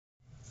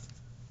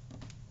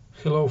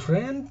Hello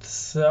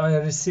friends, I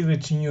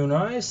received new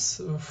knives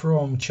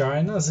from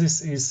China.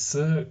 This is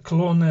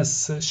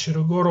Clones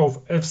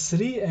Shirogorov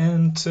F3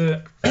 and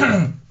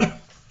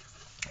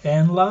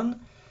Enlan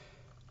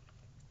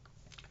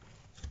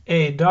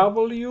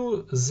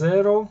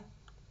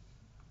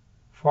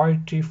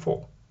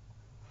AW054.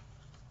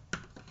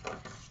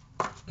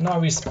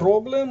 Now is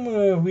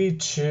problem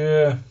which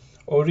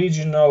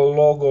original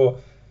logo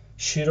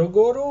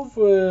Shirogorov.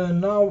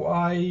 Now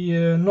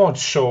I not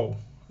show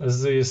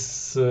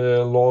this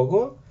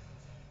logo.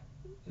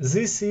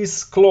 This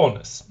is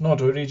clones,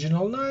 not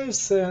original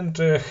knives, and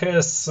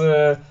has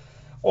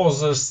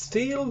other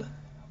steel,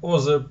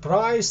 other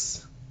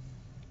price.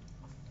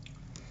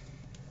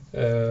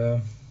 I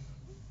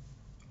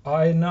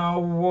now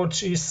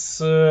watch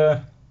is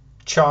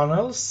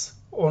channels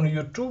on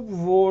YouTube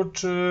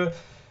what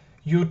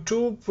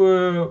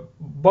YouTube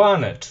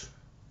banned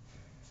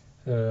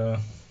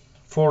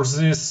for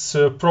this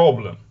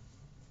problem.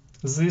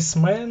 This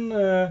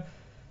man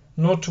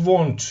not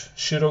want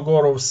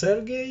Shirogorov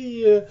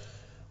Sergey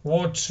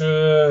what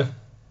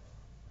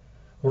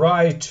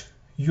write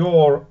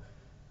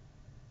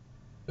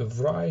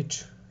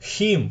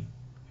him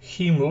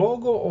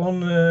logo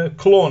on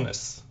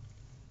clones.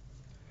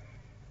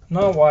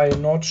 Now I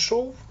not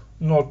show,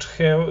 not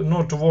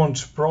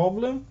want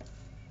problem.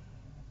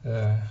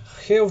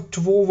 Have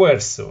two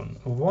version.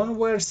 One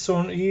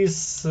version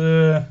is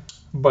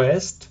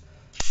best.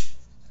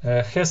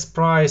 Has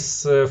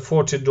price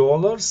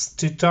 $40,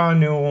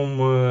 titanium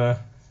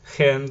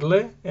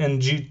handle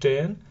and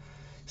G10,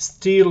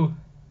 steel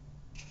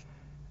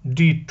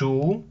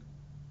d2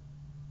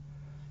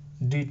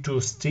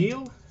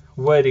 steel,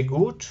 very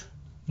good,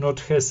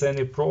 not has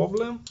any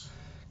problem,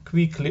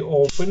 quickly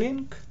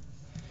opening,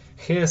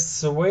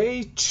 has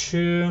weight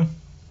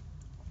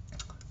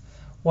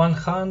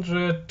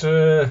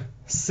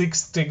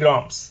 160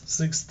 grams,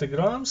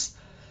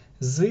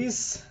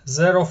 this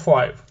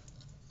 0.5.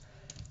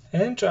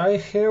 And I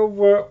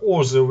have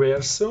other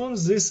version.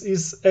 This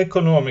is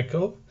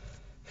economical,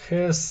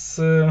 has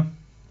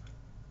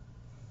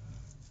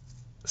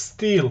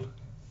steel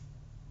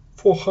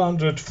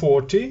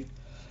 440,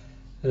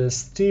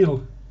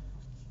 steel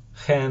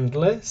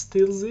handle,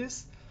 still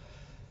this,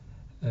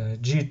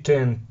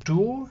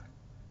 G10-2,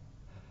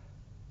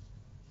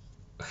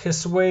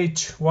 has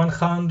weight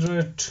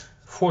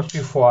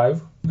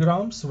 145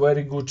 grams,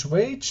 very good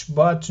weight,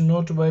 but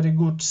not very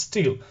good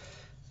steel.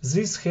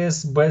 This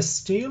has best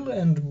steel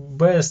and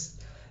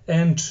best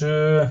and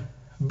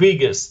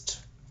biggest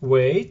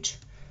weight,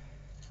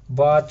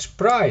 but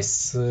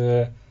price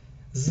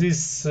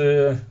this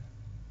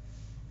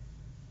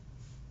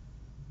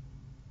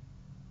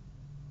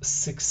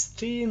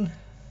 16,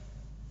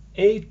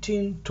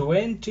 18,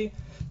 $20,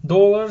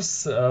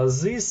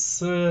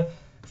 this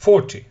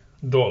 $40,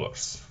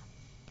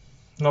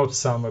 not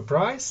summer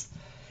price.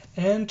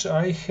 And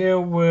I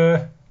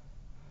have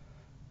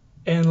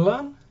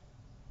Enlan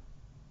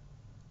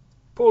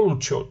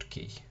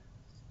Poluchotkий,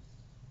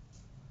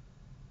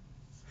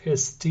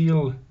 has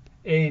steel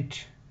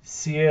 8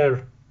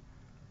 CR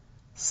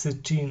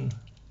satin,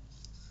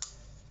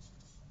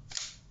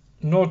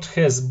 not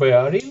has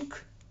bearing,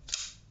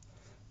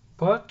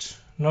 but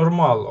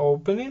normal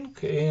opening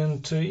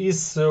and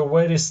is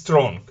very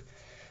strong.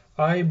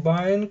 I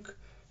buying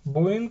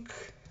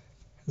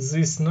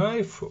this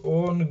knife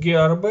on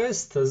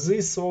Gearbest,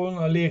 this on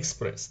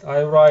AliExpress.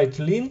 I write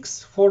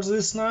links for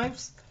these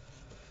knives.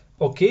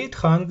 Okay,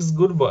 thanks,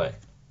 goodbye.